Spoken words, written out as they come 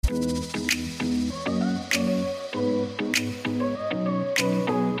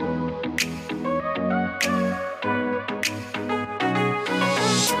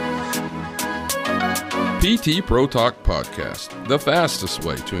PT Pro Talk Podcast, the fastest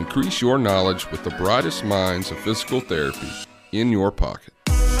way to increase your knowledge with the brightest minds of physical therapy in your pocket.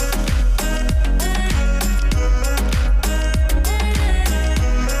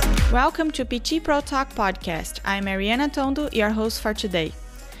 Welcome to PT Pro Talk Podcast. I'm Mariana Tondo, your host for today.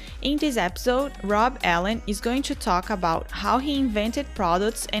 In this episode, Rob Allen is going to talk about how he invented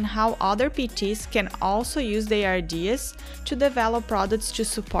products and how other PTs can also use their ideas to develop products to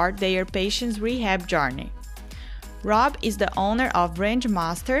support their patients' rehab journey. Rob is the owner of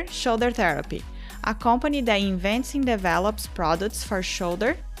Rangemaster Shoulder Therapy, a company that invents and develops products for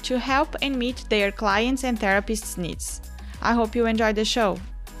shoulder to help and meet their clients' and therapists' needs. I hope you enjoy the show.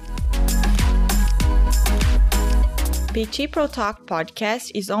 PT Pro Talk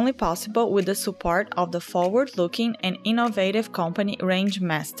podcast is only possible with the support of the forward-looking and innovative company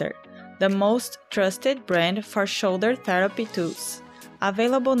Rangemaster, the most trusted brand for shoulder therapy tools.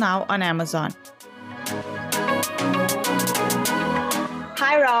 Available now on Amazon.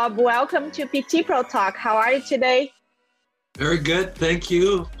 Hi Rob, welcome to PT Pro Talk. How are you today? Very good, thank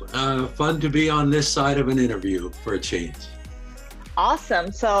you. Fun to be on this side of an interview for a change.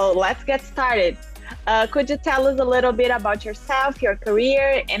 Awesome, so let's get started. Could you tell us a little bit about yourself, your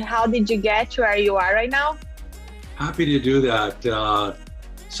career, and how did you get to where you are right now? Happy to do that.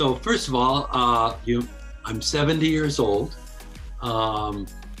 So first of all, I'm 70 years old.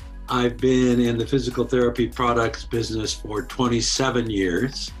 I've been in the physical therapy products business for 27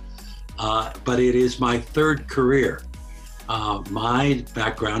 years, but it is my third career. My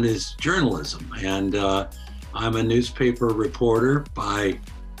background is journalism, and I'm a newspaper reporter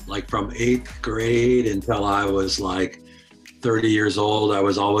from 8th grade until I was 30 years old. I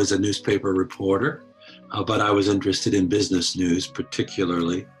was always a newspaper reporter, but I was interested in business news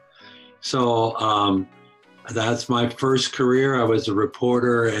particularly. So that's my first career. I was a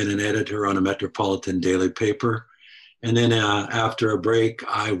reporter and an editor on a metropolitan daily paper. And then after a break,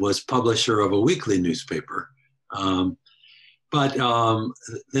 I was publisher of a weekly newspaper. But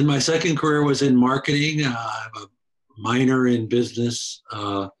then my second career was in marketing. I have a minor in business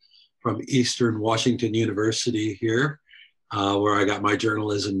from Eastern Washington University here, where I got my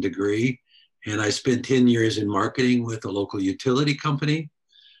journalism degree. And I spent 10 years in marketing with a local utility company.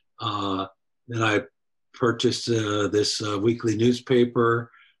 Then I purchased this weekly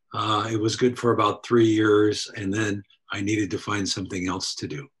newspaper. It was good for about 3 years, and then I needed to find something else to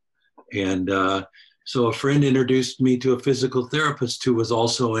do. And so a friend introduced me to a physical therapist who was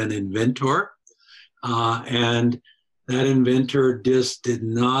also an inventor. And that inventor just did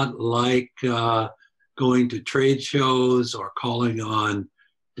not like going to trade shows or calling on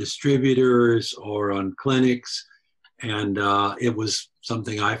distributors or on clinics. And it was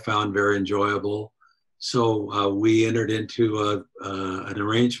something I found very enjoyable. So we entered into an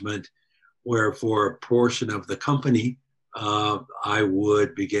arrangement where for a portion of the company, I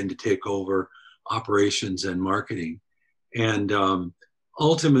would begin to take over operations and marketing. And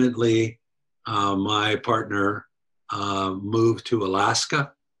ultimately, my partner moved to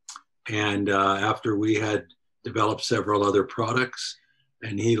Alaska, and after we had developed several other products,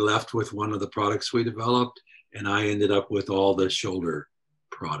 and he left with one of the products we developed, and I ended up with all the shoulder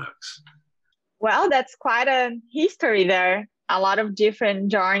products. Well, that's quite a history there, a lot of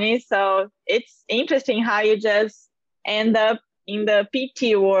different journeys. So it's interesting how you just end up in the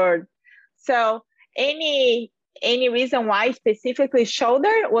PT world. So any reason why specifically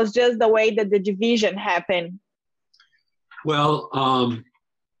shoulder? Was just the way that the division happened? Well,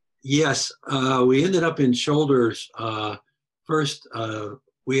 yes, we ended up in shoulders. First,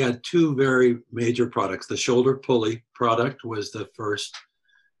 we had two very major products. The shoulder pulley product was the first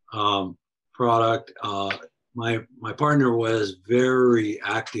product. My partner was very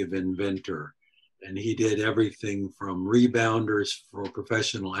active inventor, and he did everything from rebounders for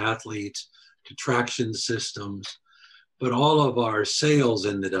professional athletes to traction systems. But all of our sales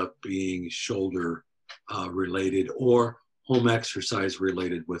ended up being shoulder related or home exercise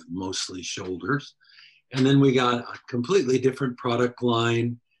related, with mostly shoulders. And then we got a completely different product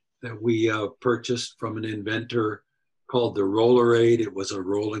line that we purchased from an inventor called the Rollerade. It was a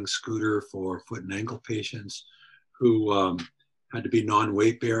rolling scooter for foot and ankle patients who had to be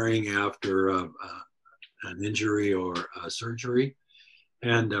non-weight bearing after an injury or surgery.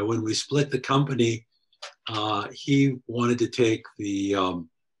 And when we split the company, he wanted to take the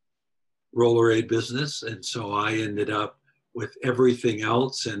Rollerade business. And so I ended up with everything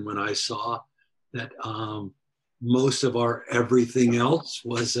else. And when I saw that most of our everything else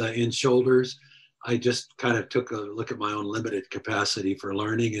was in shoulders, I just kind of took a look at my own limited capacity for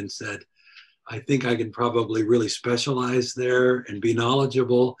learning and said, I think I can probably really specialize there and be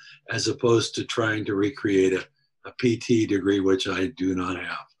knowledgeable as opposed to trying to recreate a PT degree, which I do not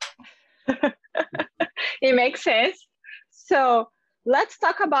have. It makes sense. So let's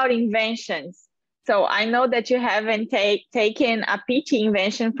talk about inventions. So I know that you haven't taken a PT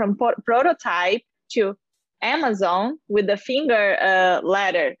invention from prototype to Amazon with the finger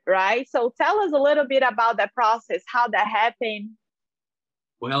ladder, right? So tell us a little bit about that process, how that happened.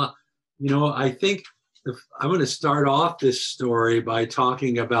 Well, I think I'm going to start off this story by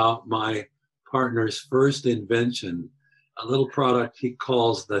talking about my partner's first invention, a little product he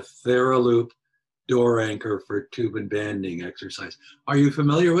calls the TheraLoop door anchor for tube and banding exercise. Are you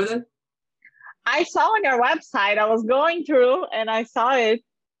familiar with it? I saw on your website. I was going through and I saw it.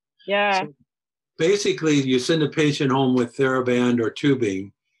 Yeah. So basically, you send a patient home with TheraBand or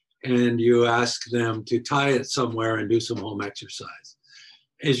tubing, and you ask them to tie it somewhere and do some home exercise.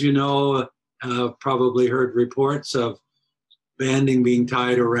 As you know, probably heard reports of banding being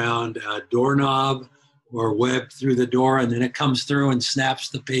tied around a doorknob or webbed through the door, and then it comes through and snaps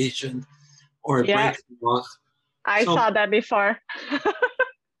the patient, or it breaks the off. I saw that before.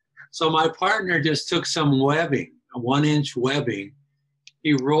 So my partner just took some webbing, a 1-inch webbing.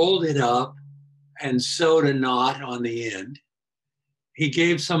 He rolled it up and sewed a knot on the end. He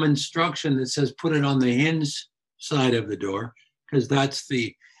gave some instruction that says put it on the hinge side of the door, because that's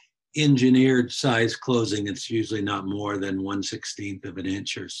the engineered size closing. It's usually not more than 1/16 of an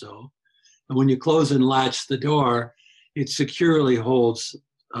inch or so. And when you close and latch the door, it securely holds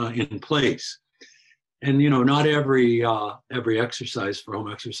in place. And not every exercise for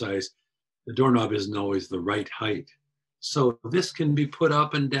home exercise, the doorknob isn't always the right height. So this can be put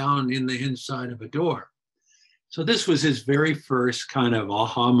up and down in the hinge side of a door. So this was his very first kind of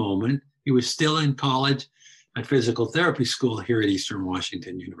aha moment. He was still in college at physical therapy school here at Eastern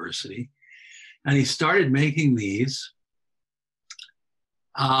Washington University. And he started making these.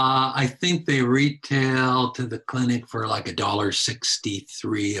 I think they retail to the clinic for like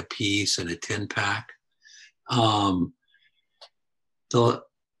 $1.63 a piece in a 10-pack. So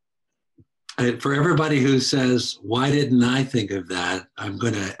for everybody who says, why didn't I think of that? I'm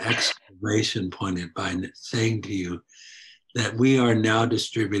going to exclamation point it by saying to you that we are now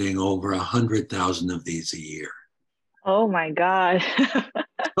distributing over 100,000 of these a year. Oh my God.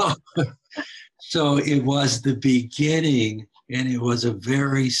 So it was the beginning, and it was a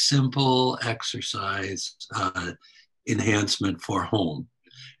very simple exercise enhancement for home.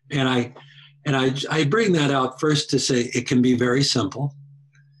 And I bring that out first to say it can be very simple.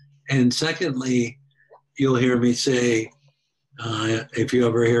 And secondly, you'll hear me say, if you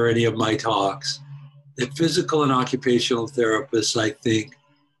ever hear any of my talks, that physical and occupational therapists, I think,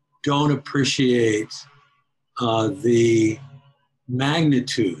 don't appreciate the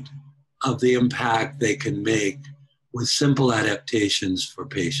magnitude of the impact they can make with simple adaptations for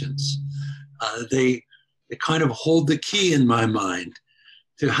patients. They kind of hold the key in my mind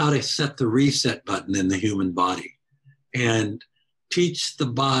to how to set the reset button in the human body and teach the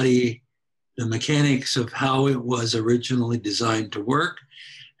body the mechanics of how it was originally designed to work,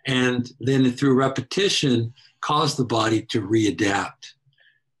 and then through repetition, cause the body to readapt.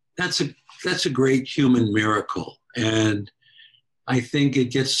 That's a great human miracle. And I think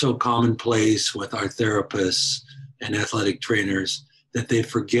it gets so commonplace with our therapists and athletic trainers that they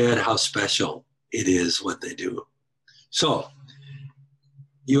forget how special it is what they do. So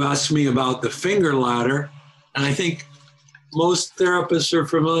you asked me about the finger ladder, and I think most therapists are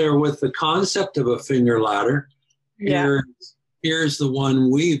familiar with the concept of a finger ladder. Yeah. Here's the one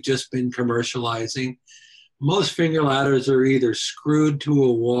we've just been commercializing. Most finger ladders are either screwed to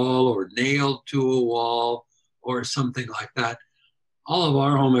a wall or nailed to a wall or something like that. All of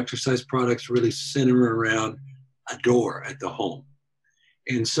our home exercise products really center around a door at the home.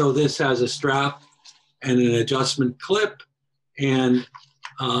 And so this has a strap and an adjustment clip, and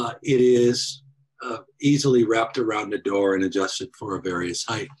it is easily wrapped around the door and adjusted for a various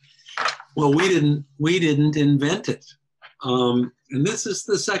height. Well, we didn't invent it. And this is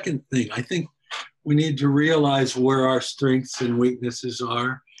the second thing. I think we need to realize where our strengths and weaknesses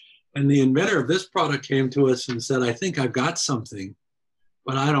are. And the inventor of this product came to us and said, I think I've got something,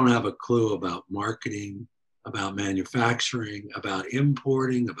 but I don't have a clue about marketing, about manufacturing, about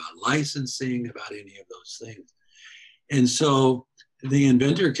importing, about licensing, about any of those things. And so the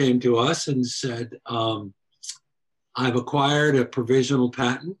inventor came to us and said, I've acquired a provisional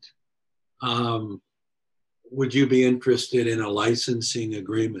patent. Would you be interested in a licensing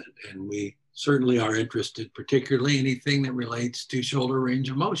agreement? And we certainly are interested, particularly anything that relates to shoulder range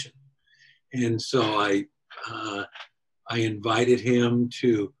of motion. And so I invited him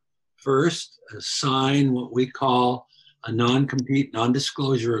to first sign what we call a non-compete,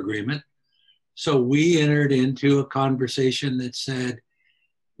 non-disclosure agreement. So we entered into a conversation that said,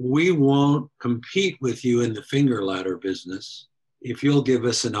 we won't compete with you in the finger ladder business if you'll give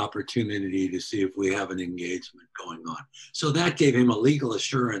us an opportunity to see if we have an engagement going on. So that gave him a legal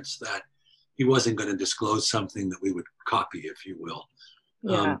assurance that he wasn't going to disclose something that we would copy, if you will.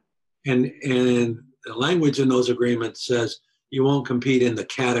 Yeah. And the language in those agreements says you won't compete in the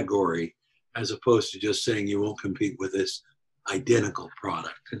category, as opposed to just saying you won't compete with this identical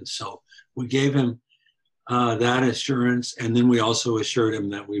product. And so we gave him that assurance, and then we also assured him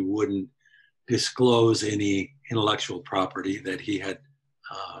that we wouldn't disclose any intellectual property that he had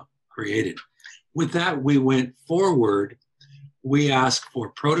created. With that, we went forward. We asked for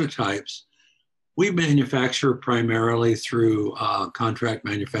prototypes. We manufacture primarily through contract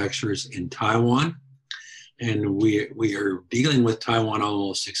manufacturers in Taiwan, and we are dealing with Taiwan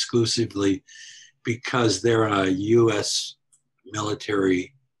almost exclusively because they're a U.S.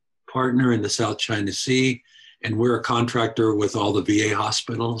 military partner in the South China Sea, and we're a contractor with all the VA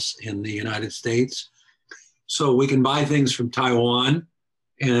hospitals in the United States. So we can buy things from Taiwan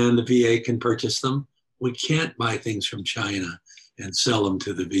and the VA can purchase them. We can't buy things from China and sell them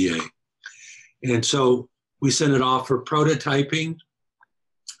to the VA. And so we sent it off for prototyping.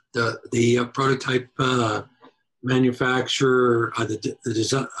 The prototype manufacturer,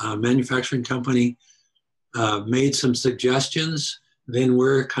 the manufacturing company made some suggestions. Then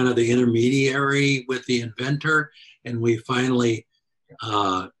we're kind of the intermediary with the inventor, and we finally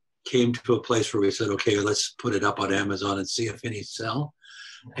came to a place where we said, okay, let's put it up on Amazon and see if any sell.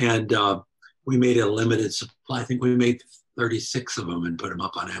 And we made a limited supply. I think we made 36 of them and put them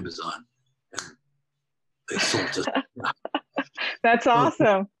up on Amazon. And they sold us. That's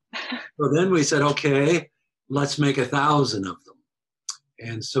awesome. So then we said, okay, let's make 1,000 of them.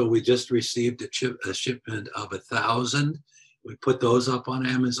 And so we just received a shipment of 1,000. We put those up on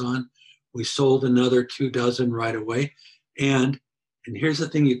Amazon. We sold another 24 right away. And here's the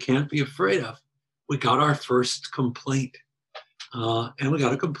thing you can't be afraid of. We got our first complaint. And we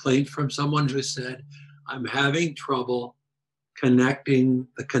got a complaint from someone who said, I'm having trouble connecting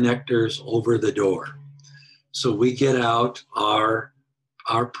the connectors over the door. So we get out our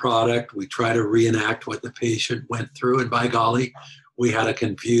product. We try to reenact what the patient went through. And by golly, we had a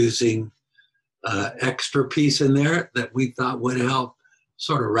confusing extra piece in there that we thought would help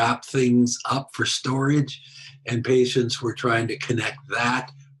sort of wrap things up for storage, and patients were trying to connect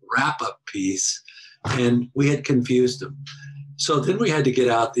that wrap-up piece, and we had confused them. So then we had to get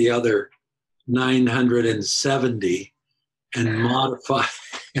out the other 970 and modify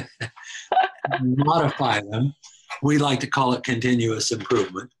them. We like to call it continuous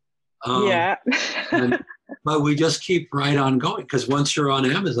improvement. Yeah. But we just keep right on going, because once you're on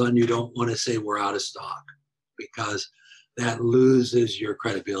Amazon, you don't want to say we're out of stock, because that loses your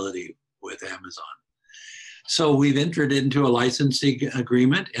credibility with Amazon. So we've entered into a licensing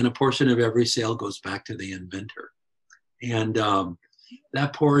agreement, and a portion of every sale goes back to the inventor. And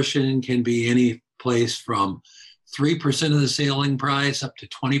that portion can be any place from 3% of the selling price up to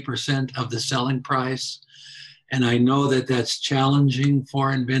 20% of the selling price. And I know that that's challenging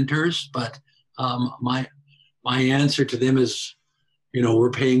for inventors, but my answer to them is,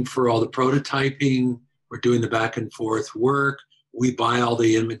 we're paying for all the prototyping, we're doing the back and forth work, we buy all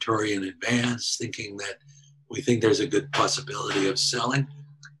the inventory in advance, thinking that we think there's a good possibility of selling.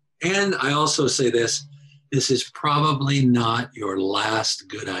 And I also say this is probably not your last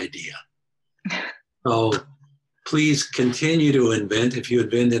good idea. So please continue to invent. If you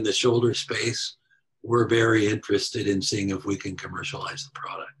invent in the shoulder space, we're very interested in seeing if we can commercialize the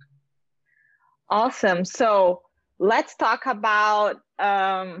product. Awesome. So let's talk about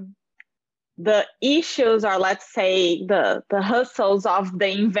the issues, or let's say the hustles of the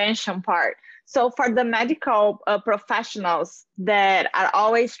invention part. So for the medical professionals that are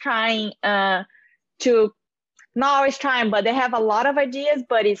always trying not always trying, but they have a lot of ideas,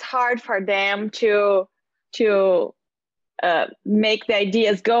 but it's hard for them to make the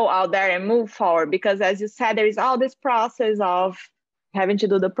ideas go out there and move forward, because as you said, there is all this process of having to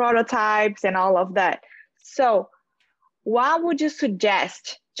do the prototypes and all of that. So what would you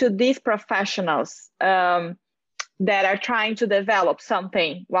suggest to these professionals that are trying to develop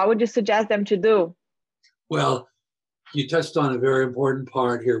something? What would you suggest them to do? Well, you touched on a very important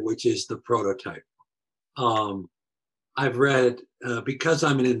part here, which is the prototype. I've read, because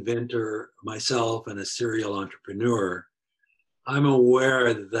I'm an inventor myself and a serial entrepreneur, I'm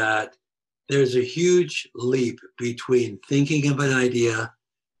aware that there's a huge leap between thinking of an idea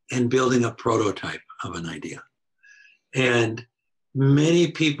and building a prototype of an idea. And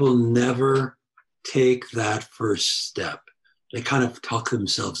Many people never take that first step. They kind of talk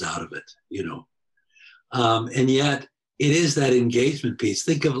themselves out of it, you know. And yet it is that engagement piece.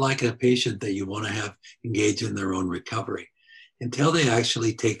 Think of like a patient that you want to have engage in their own recovery until they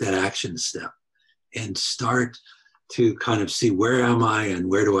actually take that action step and start to kind of see where am I and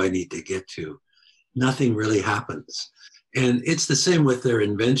where do I need to get to. Nothing really happens. And it's the same with their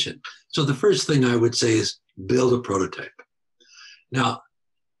invention. So the first thing I would say is build a prototype. Now,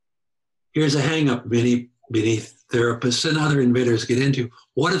 here's a hang up many therapists and other inventors get into.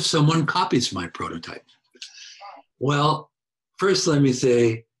 What if someone copies my prototype? Well, first let me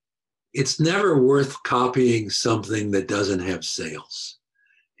say, it's never worth copying something that doesn't have sales.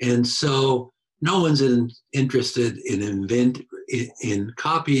 And so no one's interested in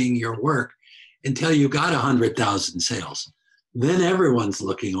copying your work until you got 100,000 sales. Then everyone's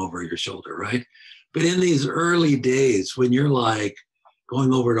looking over your shoulder, right? But in these early days, when you're like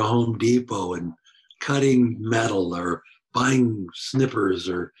going over to Home Depot and cutting metal or buying snippers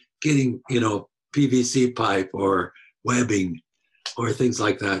or getting, PVC pipe or webbing or things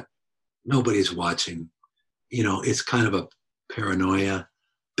like that, nobody's watching. It's kind of a paranoia.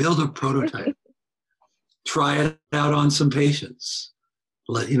 Build a prototype. Try it out on some patients.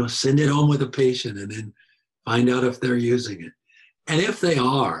 Send it home with a patient and then find out if they're using it. And if they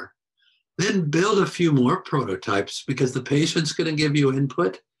are, then build a few more prototypes because the patient's going to give you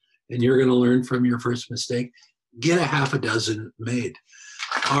input and you're going to learn from your first mistake. Get a half a dozen made.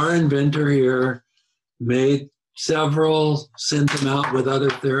 Our inventor here made several, sent them out with other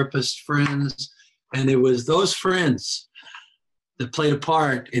therapist friends, and it was those friends that played a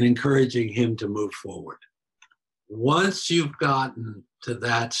part in encouraging him to move forward. Once you've gotten to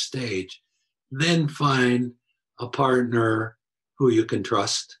that stage, then find a partner who you can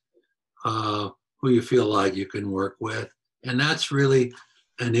trust, who you feel like you can work with. And that's really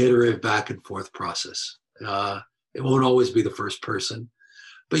an iterative back and forth process. It won't always be the first person,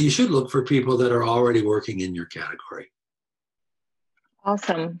 but you should look for people that are already working in your category.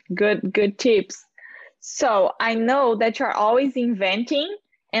 Awesome. Good tips. So I know that you're always inventing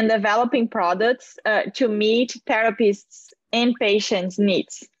and developing products to meet therapists and patients'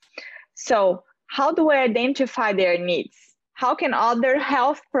 needs. So how do I identify their needs? How can other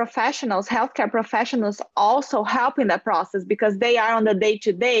healthcare professionals also help in that process? Because they are on the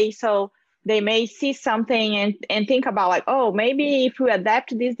day-to-day, so they may see something and think about like, oh, maybe if we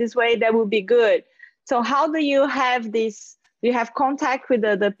adapt this way, that would be good. So how do you have this? Do you have contact with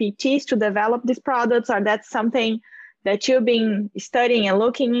the PTs to develop these products, or that's something that you've been studying and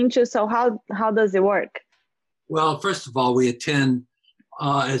looking into? So how does it work? Well, first of all, we attend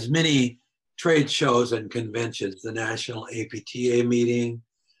as many trade shows and conventions, the National APTA meeting,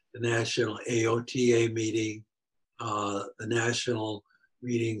 the National AOTA meeting, the national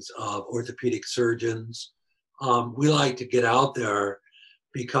meetings of orthopedic surgeons. We like to get out there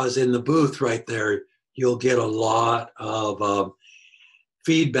because in the booth right there, you'll get a lot of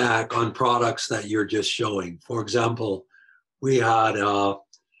feedback on products that you're just showing. For example, we had a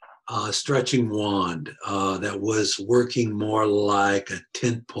stretching wand that was working more like a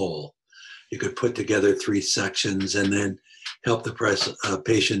tent pole. You could put together 3 sections and then help the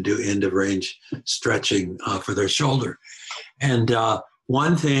patient do end of range stretching for their shoulder. And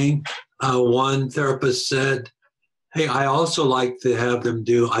one therapist said, hey, I also like to have them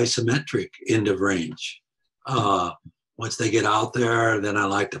do isometric end of range. Once they get out there, then I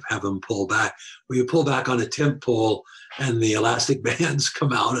like to have them pull back. Well, you pull back on a tent pole and the elastic bands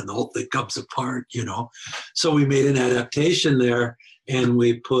come out and the whole thing comes apart, So we made an adaptation there and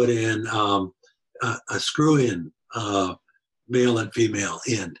we put in a screw-in, male and female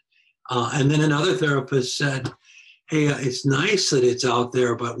end. And then another therapist said, hey, it's nice that it's out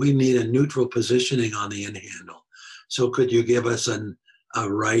there, but we need a neutral positioning on the end handle. So could you give us a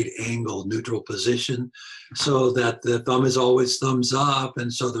right angle neutral position so that the thumb is always thumbs up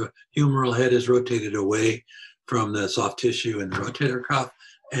and so the humeral head is rotated away from the soft tissue and the rotator cuff.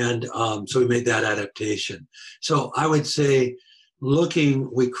 And so we made that adaptation. So I would say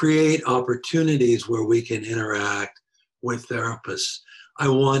we create opportunities where we can interact with therapists. I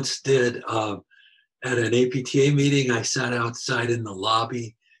once did at an APTA meeting, I sat outside in the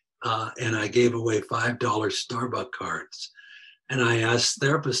lobby and I gave away $5 Starbucks cards. And I asked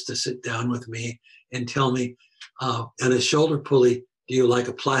therapists to sit down with me and tell me, on a shoulder pulley, do you like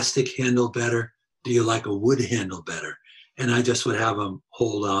a plastic handle better? Do you like a wood handle better? And I just would have them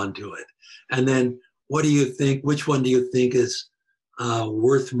hold on to it. And then what do you think, which one do you think is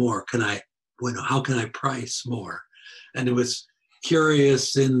worth more? How can I price more? And it was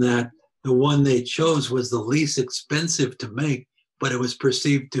curious in that the one they chose was the least expensive to make, but it was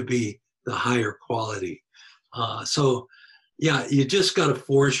perceived to be the higher quality. So yeah, you just got to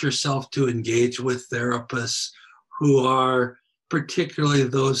force yourself to engage with therapists who are, particularly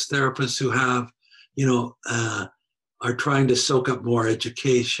those therapists who have, are trying to soak up more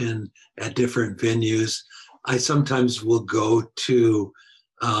education at different venues. I sometimes will go to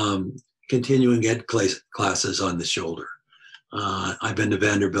continuing ed classes on the shoulder. I've been to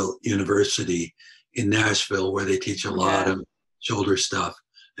Vanderbilt University in Nashville, where they teach a lot of shoulder stuff.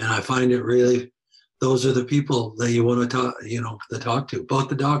 And I find it really, those are the people that you want to talk to, both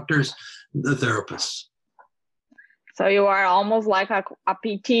the doctors and the therapists. So you are almost like a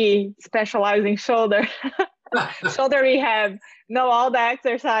PT specializing shoulder, shoulder rehab, know all the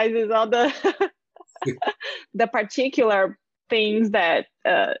exercises, all the the particular things that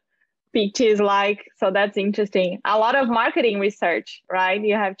PTs like. So that's interesting. A lot of marketing research, right?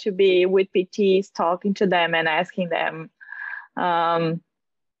 You have to be with PTs, talking to them and asking them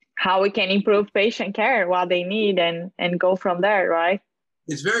how we can improve patient care, what they need, and go from there, right?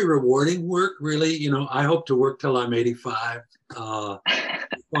 It's very rewarding work, really. I hope to work till I'm 85.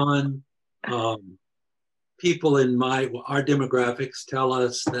 Fun. People in our demographics tell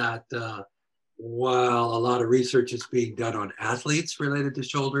us that while a lot of research is being done on athletes related to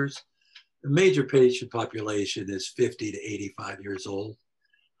shoulders, the major patient population is 50 to 85 years old.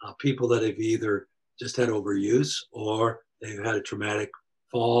 People that have either just had overuse, or they've had a traumatic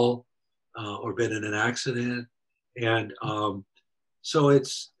fall, or been in an accident. And so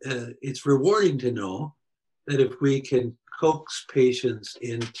it's rewarding to know that if we can coax patients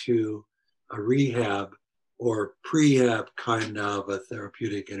into a rehab or prehab kind of a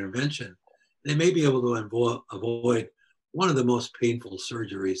therapeutic intervention, they may be able to avoid one of the most painful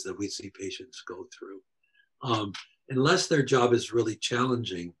surgeries that we see patients go through. Unless their job is really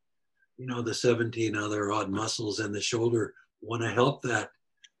challenging, the 17 other odd muscles in the shoulder want to help that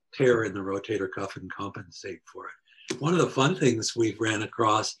tear in the rotator cuff and compensate for it. One of the fun things we've ran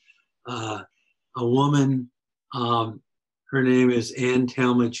across, a woman, her name is Ann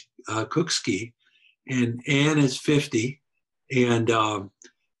Talmadge Cookski, and Ann is 50, and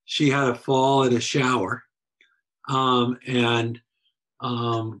she had a fall in a shower, and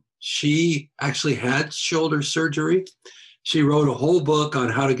she actually had shoulder surgery. She wrote a whole book on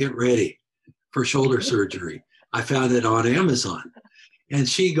how to get ready for shoulder surgery. I found it on Amazon. And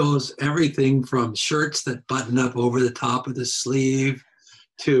she goes everything from shirts that button up over the top of the sleeve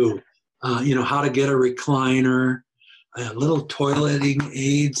to, how to get a recliner, little toileting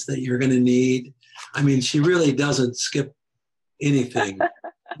aids that you're going to need. I mean, she really doesn't skip anything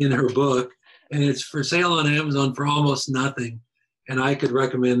in her book. And it's for sale on Amazon for almost nothing. And I could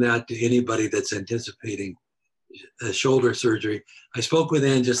recommend that to anybody that's anticipating a shoulder surgery. I spoke with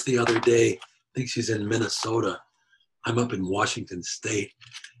Ann just the other day. I think she's in Minnesota. I'm up in Washington State.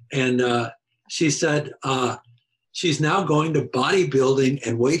 And she said she's now going to bodybuilding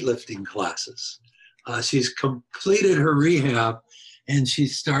and weightlifting classes. She's completed her rehab, and she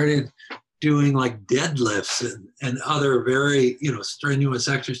started doing like deadlifts and other very, strenuous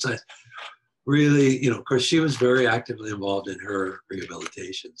exercise. Really, of course, she was very actively involved in her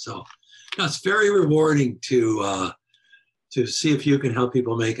rehabilitation. So it's very rewarding to see if you can help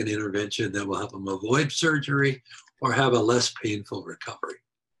people make an intervention that will help them avoid surgery or have a less painful recovery.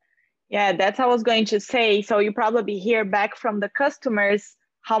 Yeah, that's what I was going to say. So you probably hear back from the customers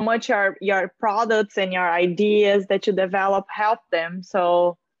how much your products and your ideas that you develop help them.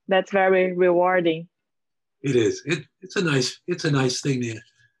 So that's very rewarding. It is. It's a nice thing to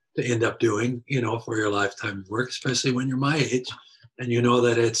end up doing, for your lifetime work, especially when you're my age and you know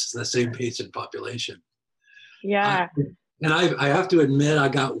that it's the same patient population. Yeah. And I have to admit, I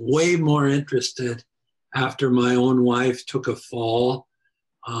got way more interested after my own wife took a fall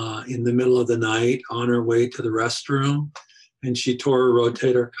in the middle of the night on her way to the restroom, and she tore her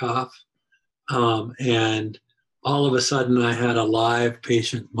rotator cuff. And all of a sudden I had a live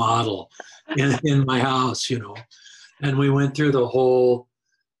patient model in my house, and we went through the whole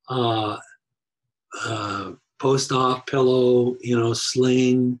post-op pillow,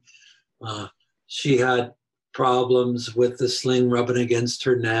 sling. She had problems with the sling rubbing against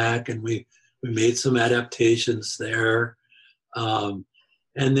her neck, and we made some adaptations there. And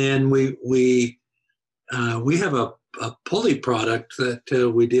then we have a pulley product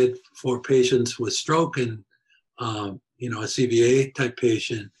that we did for patients with stroke and, a CVA type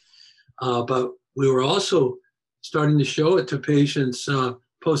patient. But we were also starting to show it to patients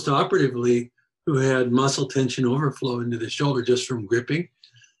post-operatively who had muscle tension overflow into the shoulder just from gripping.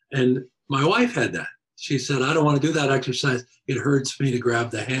 And my wife had that. She said, I don't want to do that exercise. It hurts me to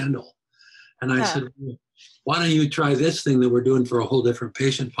grab the handle. And I said, well, why don't you try this thing that we're doing for a whole different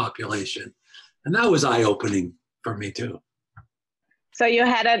patient population? And that was eye-opening for me too. So you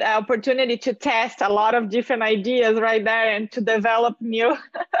had an opportunity to test a lot of different ideas right there and to develop new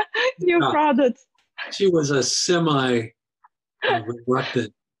products. She was a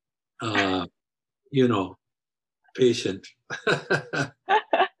semi-reluctant, patient.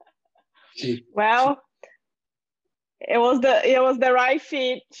 Well, it was the right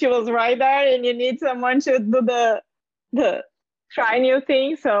fit. She was right there, and you need someone to do the try new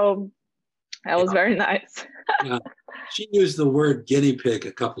things. So that was very nice. Yeah. She used the word guinea pig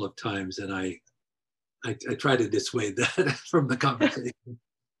a couple of times, and I tried to dissuade that from the conversation.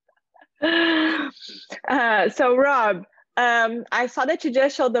 So Rob, I saw that you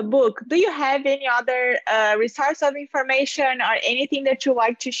just showed the book. Do you have any other resource of information or anything that you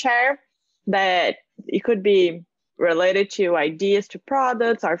like to share that it could be related to ideas to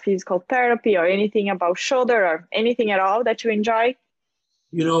products or physical therapy or anything about shoulder or anything at all that you enjoy?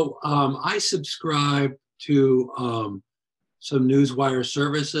 I subscribe to some newswire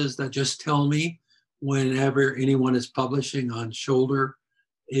services that just tell me whenever anyone is publishing on shoulder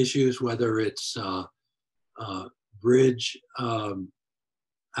issues, whether it's bridge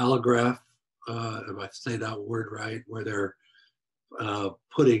allograft, if I say that word right, where they're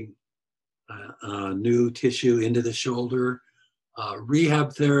putting new tissue into the shoulder,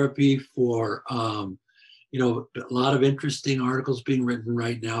 rehab therapy for, a lot of interesting articles being written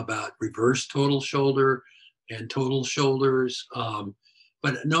right now about reverse total shoulder and total shoulders.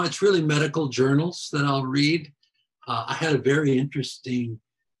 But no, it's really medical journals that I'll read. I had a very interesting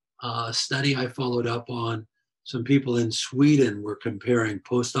study I followed up on. Some people in Sweden were comparing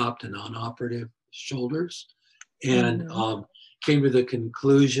post-op to non-operative shoulders and came to the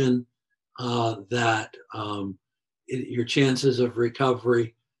conclusion that your chances of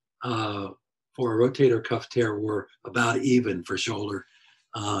recovery for a rotator cuff tear were about even for shoulder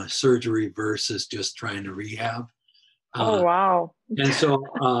surgery versus just trying to rehab. Oh, wow. And so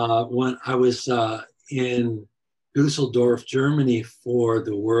when I was in Dusseldorf, Germany for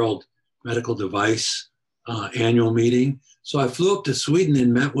the World Medical Device annual meeting. So I flew up to Sweden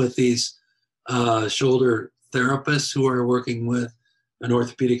and met with these shoulder therapists who are working with an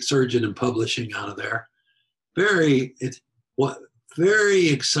orthopedic surgeon and publishing out of there. Very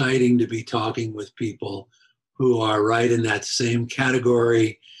exciting to be talking with people who are right in that same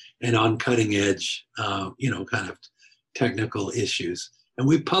category and on cutting edge, kind of technical issues. And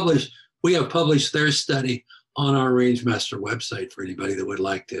we have published their study on our Rangemaster website for anybody that would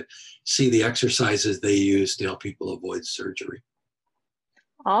like to see the exercises they use to help people avoid surgery.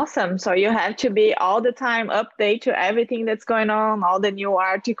 Awesome. So you have to be all the time update to everything that's going on, all the new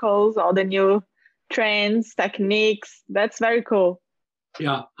articles, all the new trends, techniques. That's very cool.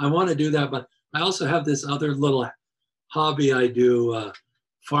 Yeah, I want to do that, but I also have this other little hobby I do,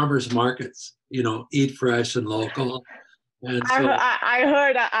 farmers markets, eat fresh and local. And so, I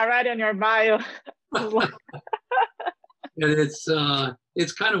heard, I read in your bio. And it's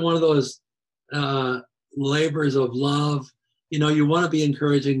kind of one of those labors of love. You want to be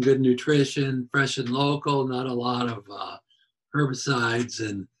encouraging good nutrition, fresh and local, not a lot of herbicides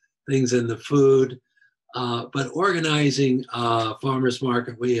and things in the food. But organizing farmers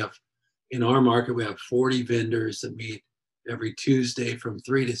market, in our market, we have 40 vendors that meet every Tuesday from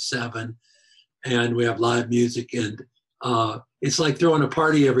 3 to 7. And we have live music, and it's like throwing a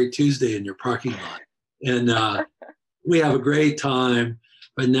party every Tuesday in your parking lot. And we have a great time,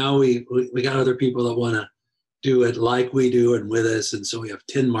 but now we got other people that want to do it like we do and with us. And so we have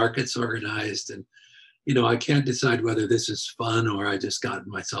 10 markets organized, and, I can't decide whether this is fun or I just got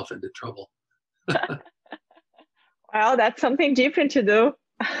myself into trouble. Well, that's something different to do.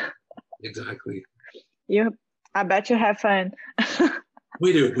 Exactly. I bet you have fun.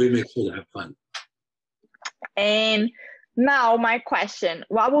 We do. We make sure to have fun. And now my question,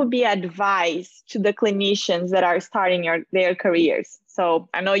 what would be advice to the clinicians that are starting their careers? So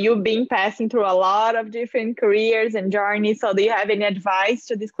I know you've been passing through a lot of different careers and journeys. So do you have any advice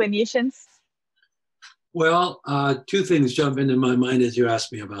to these clinicians? Well, two things jump into my mind as you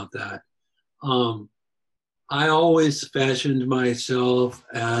ask me about that. I always fashioned myself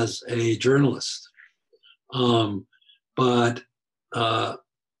as a journalist, but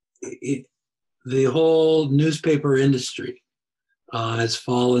the whole newspaper industry has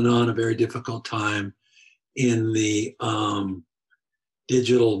fallen on a very difficult time in the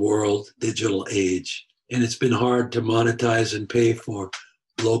digital world, digital age, and it's been hard to monetize and pay for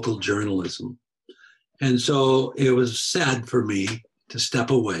local journalism. And so it was sad for me to step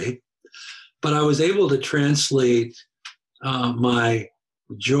away, but I was able to translate my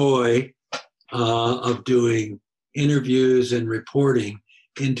joy of doing interviews and reporting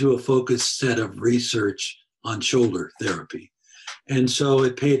into a focused set of research on shoulder therapy. And so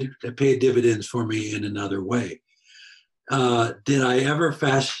it paid dividends for me in another way. Did I ever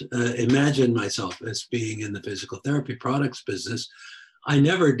imagine myself as being in the physical therapy products business? I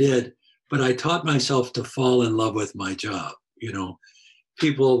never did, but I taught myself to fall in love with my job. You know,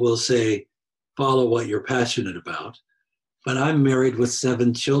 people will say, follow what you're passionate about, but I'm married with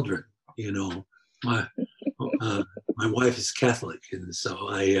 7 children. You know, my wife is Catholic, and so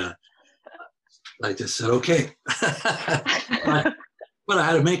I just said, okay. But I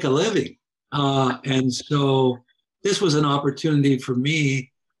had to make a living. And so this was an opportunity for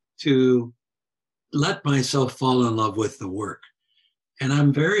me to let myself fall in love with the work. And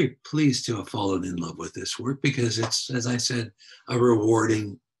I'm very pleased to have fallen in love with this work because it's, as I said, a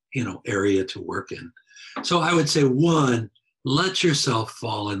rewarding, area to work in. So I would say, 1, let yourself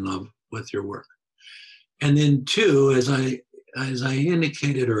fall in love with your work. And then 2, as I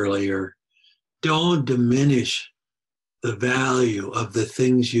indicated earlier, don't diminish the value of the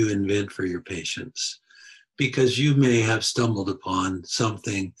things you invent for your patients, because you may have stumbled upon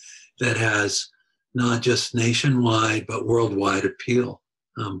something that has not just nationwide, but worldwide appeal.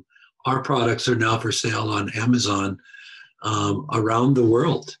 Our products are now for sale on Amazon around the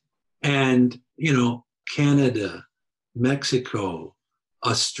world. And, Canada, Mexico,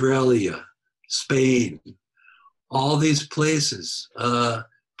 Australia, Spain, all these places,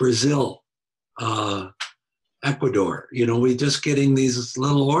 Brazil, Ecuador, we're just getting these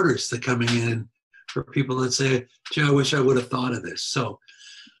little orders that coming in for people that say, gee, I wish I would have thought of this. So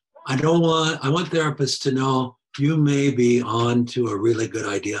I want therapists to know you may be on to a really good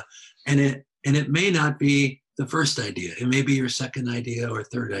idea. And it may not be the first idea. It may be your second idea or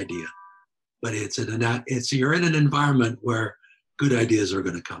third idea, but you're in an environment where good ideas are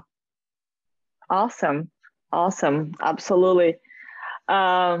going to come. Awesome. Absolutely.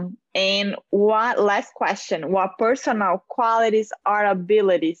 And last question, what personal qualities or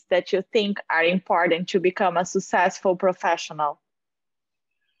abilities that you think are important to become a successful professional?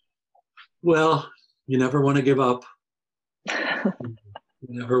 Well, you never want to give up.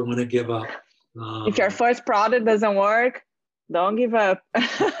 If your first product doesn't work, don't give up.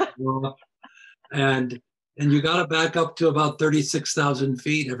 And you got to back up to about 36,000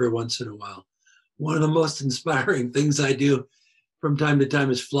 feet every once in a while. One of the most inspiring things I do from time to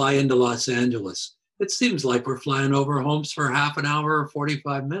time is fly into Los Angeles. It seems like we're flying over homes for half an hour or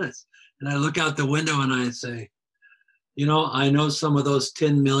 45 minutes. And I look out the window and I say, I know some of those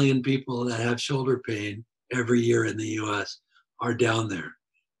 10 million people that have shoulder pain every year in the US are down there.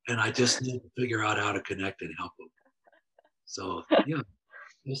 And I just need to figure out how to connect and help them. So,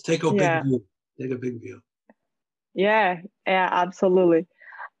 just take a big view. Take a big view. Yeah, absolutely.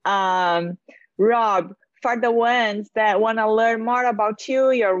 Rob, for the ones that want to learn more about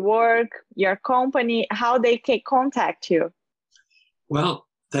you, your work, your company, how they can contact you? Well,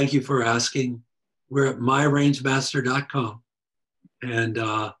 thank you for asking. We're at myrangemaster.com. And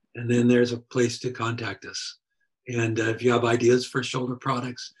then there's a place to contact us. And if you have ideas for shoulder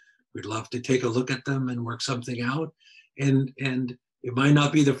products, we'd love to take a look at them and work something out. And it might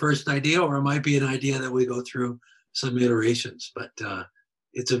not be the first idea, or it might be an idea that we go through some iterations, but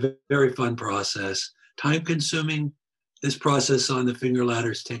it's a very fun process. Time consuming. This process on the finger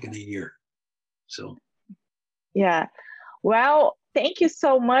ladder's taken a year. So. Yeah. Well, thank you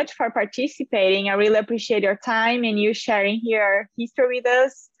so much for participating. I really appreciate your time and you sharing your history with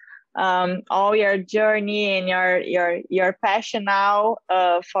us, all your journey and your passion now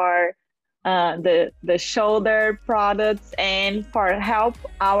for the shoulder products and for help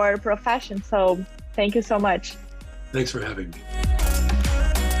our profession. So thank you so much. Thanks for having me.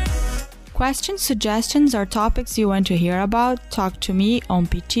 Questions, suggestions, or topics you want to hear about, talk to me on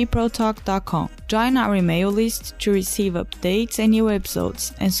ptprotalk.com. Join our email list to receive updates and new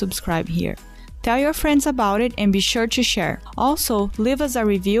episodes, and subscribe here. Tell your friends about it and be sure to share. Also, leave us a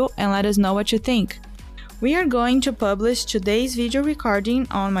review and let us know what you think. We are going to publish today's video recording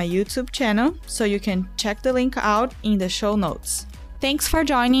on my YouTube channel, so you can check the link out in the show notes. Thanks for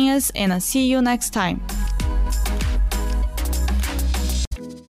joining us, and I'll see you next time.